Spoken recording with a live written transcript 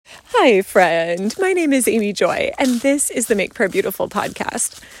Hi, friend. My name is Amy Joy, and this is the Make Prayer Beautiful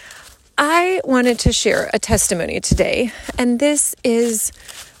podcast. I wanted to share a testimony today, and this is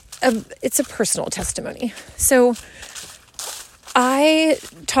it's a personal testimony. So I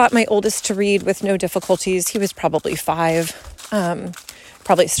taught my oldest to read with no difficulties. He was probably 5.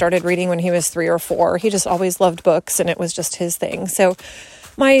 Probably started reading when he was 3 or 4. He just always loved books, and it was just his thing. So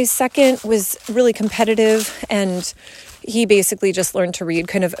my second was really competitive, and he basically just learned to read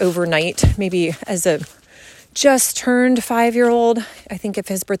kind of overnight, maybe as a just turned 5-year-old. I think if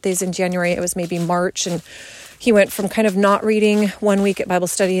his birthday's in January, it was maybe March. And he went from kind of not reading one week at Bible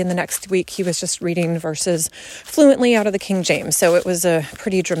study, and the next week he was just reading verses fluently out of the King James. So it was a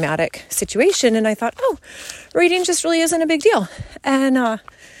pretty dramatic situation. And I thought, reading just really isn't a big deal. And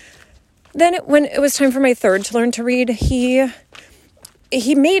then when it was time for my third to learn to read,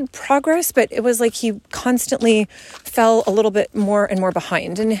 he made progress, but it was like he constantly fell a little bit more and more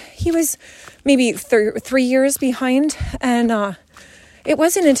behind. And he was maybe 3 years behind. And it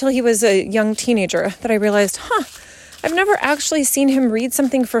wasn't until he was a young teenager that I realized, I've never actually seen him read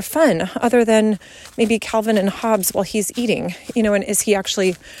something for fun other than maybe Calvin and Hobbes while he's eating. And is he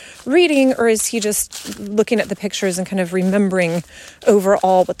actually reading, or is he just looking at the pictures and kind of remembering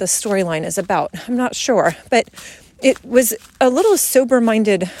overall what the storyline is about? I'm not sure, but it was a little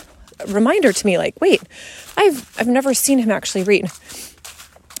sober-minded reminder to me, like, wait, I've never seen him actually read.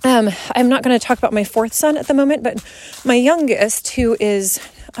 I'm not going to talk about my fourth son at the moment, but my youngest, who is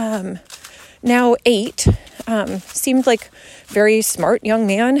now 8, seemed like very smart young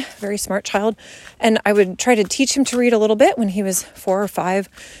man, very smart child. And I would try to teach him to read a little bit when he was 4 or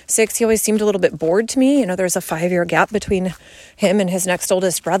 5, 6. He always seemed a little bit bored to me. There's a 5-year gap between him and his next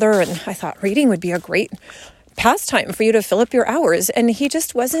oldest brother. And I thought reading would be a great pastime for you to fill up your hours. And he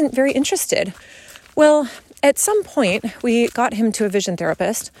just wasn't very interested. Well, at some point, we got him to a vision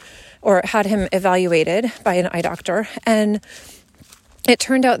therapist, or had him evaluated by an eye doctor. And it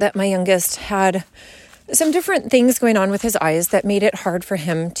turned out that my youngest had some different things going on with his eyes that made it hard for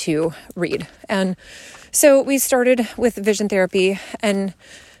him to read. And so we started with vision therapy, and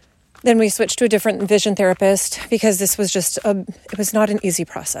then we switched to a different vision therapist because this was it was not an easy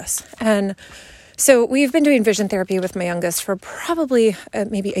process. And so we've been doing vision therapy with my youngest for probably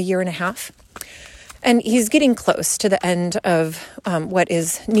maybe a year and a half. And he's getting close to the end of what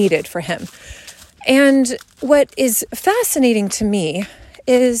is needed for him. And what is fascinating to me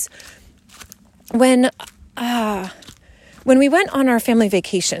is when we went on our family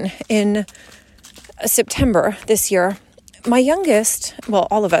vacation in September this year, my youngest, well,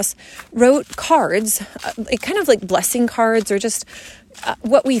 all of us, wrote cards, kind of like blessing cards, or just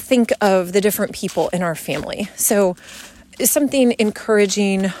what we think of the different people in our family. So something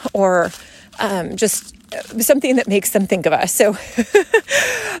encouraging, or just something that makes them think of us. So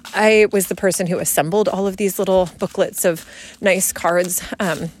I was the person who assembled all of these little booklets of nice cards.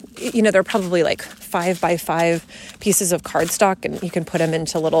 They're probably like 5x5 pieces of cardstock, and you can put them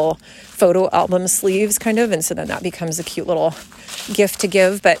into little photo album sleeves kind of. And so then that becomes a cute little gift to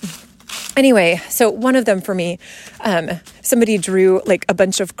give. But anyway, so one of them for me, somebody drew like a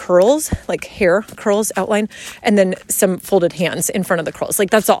bunch of curls, like hair curls outline, and then some folded hands in front of the curls.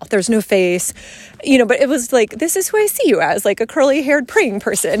 Like, that's all. There's no face, but it was like, this is who I see you as, like a curly haired praying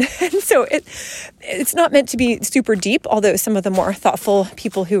person. And so it's not meant to be super deep, although some of the more thoughtful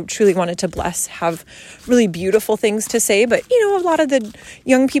people who truly wanted to bless have really beautiful things to say. But, a lot of the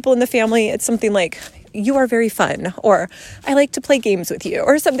young people in the family, it's something like, you are very fun, or I like to play games with you,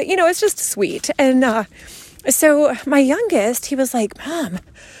 or something, it's just sweet. And so my youngest, he was like, Mom,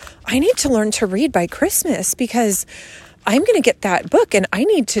 I need to learn to read by Christmas because I'm going to get that book and I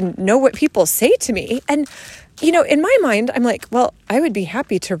need to know what people say to me. And, in my mind, I'm like, well, I would be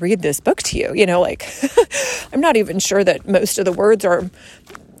happy to read this book to you. I'm not even sure that most of the words are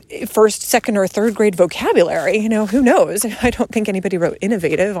first, second, or third grade vocabulary. Who knows? I don't think anybody wrote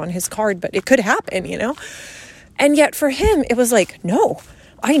innovative on his card, but it could happen, And yet for him, it was like, no,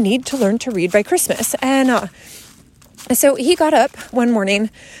 I need to learn to read by Christmas. And so he got up one morning,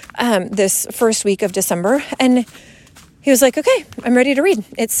 this first week of December, and he was like, okay, I'm ready to read.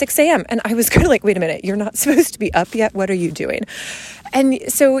 It's 6 a.m. And I was kind of like, wait a minute, you're not supposed to be up yet. What are you doing? And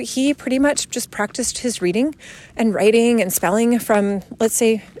so he pretty much just practiced his reading and writing and spelling from, let's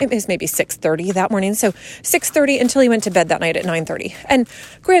say, it was maybe 6:30 that morning. So 6:30 until he went to bed that night at 9:30. And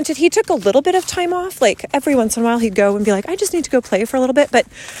granted, he took a little bit of time off. Like every once in a while he'd go and be like, I just need to go play for a little bit. But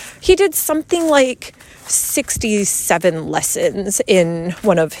he did something like 67 lessons in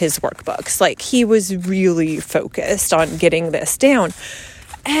one of his workbooks. Like he was really focused on getting this down.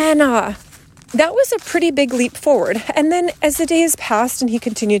 And that was a pretty big leap forward. And then as the days passed and he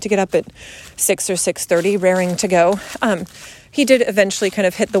continued to get up at 6 or 6:30, raring to go, he did eventually kind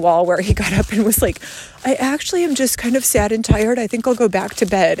of hit the wall where he got up and was like, I actually am just kind of sad and tired. I think I'll go back to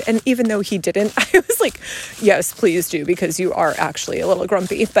bed. And even though he didn't, I was like, yes, please do, because you are actually a little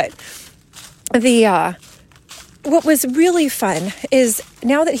grumpy. But what was really fun is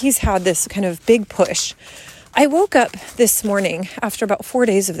now that he's had this kind of big push, I woke up this morning after about 4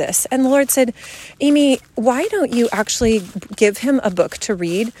 days of this, and the Lord said, Amy, why don't you actually give him a book to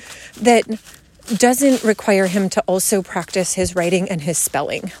read that doesn't require him to also practice his writing and his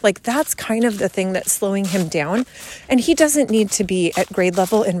spelling? Like, that's kind of the thing that's slowing him down. And he doesn't need to be at grade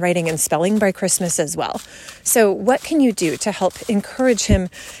level in writing and spelling by Christmas as well. So what can you do to help encourage him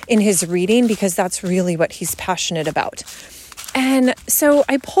in his reading? Because that's really what he's passionate about. And so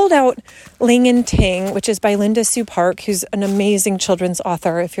I pulled out Ling and Ting, which is by Linda Sue Park, who's an amazing children's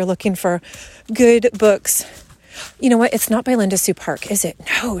author. If you're looking for good books, you know what? It's not by Linda Sue Park, is it?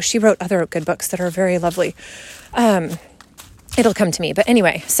 No, she wrote other good books that are very lovely. It'll come to me. But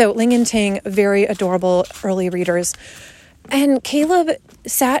anyway, so Ling and Ting, very adorable early readers. And Caleb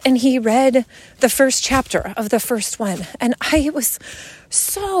sat and he read the first chapter of the first one. And I was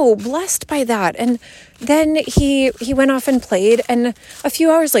so blessed by that. And then he went off and played. And a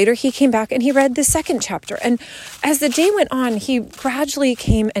few hours later, he came back and he read the second chapter. And as the day went on, he gradually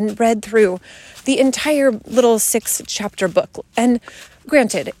came and read through the entire little 6-chapter book. And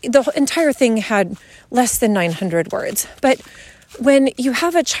granted, the entire thing had less than 900 words. But when you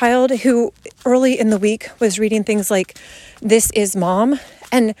have a child who early in the week was reading things like This Is Mom,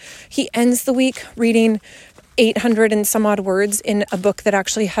 and he ends the week reading 800 and some odd words in a book that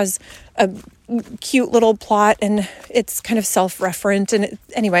actually has a cute little plot and it's kind of self-referent, and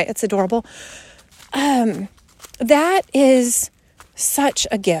anyway, it's adorable. That is such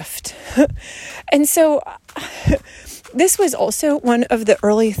a gift. And so this was also one of the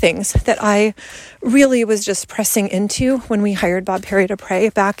early things that I really was just pressing into when we hired Bob Perry to pray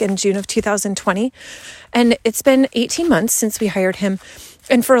back in June of 2020. And it's been 18 months since we hired him.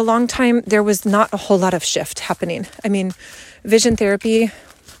 And for a long time, there was not a whole lot of shift happening. I mean, vision therapy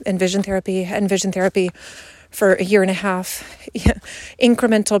and vision therapy and vision therapy for a year and a half,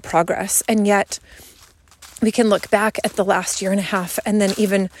 incremental progress. And yet we can look back at the last year and a half and then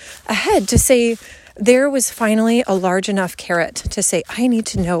even ahead to say, there was finally a large enough carrot to say, I need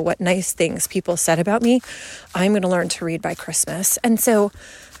to know what nice things people said about me. I'm going to learn to read by Christmas. And so,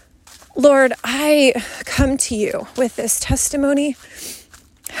 Lord, I come to you with this testimony.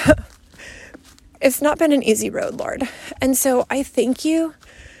 It's not been an easy road, Lord. And so I thank you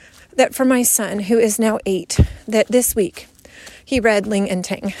that for my son, who is now 8, that this week he read Ling and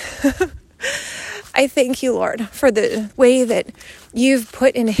Ting. I thank you, Lord, for the way that you've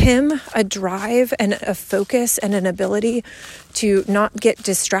put in him a drive and a focus and an ability to not get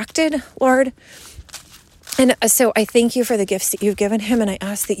distracted, Lord. And so I thank you for the gifts that you've given him, and I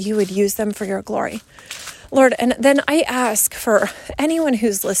ask that you would use them for your glory, Lord. And then I ask for anyone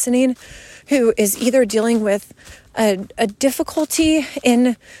who's listening who is either dealing with a difficulty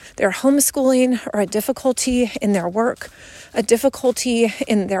in their homeschooling or a difficulty in their work, a difficulty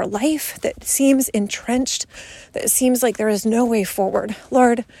in their life that seems entrenched, that seems like there is no way forward.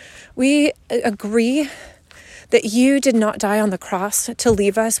 Lord, we agree that you did not die on the cross to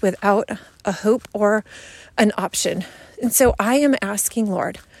leave us without a hope or an option. And so I am asking,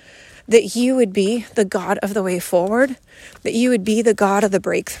 Lord, that you would be the God of the way forward, that you would be the God of the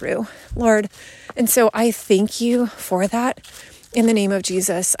breakthrough, Lord. And so I thank you for that. In the name of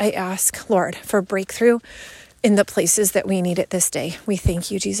Jesus, I ask, Lord, for breakthrough in the places that we need it this day. We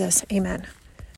thank you, Jesus. Amen.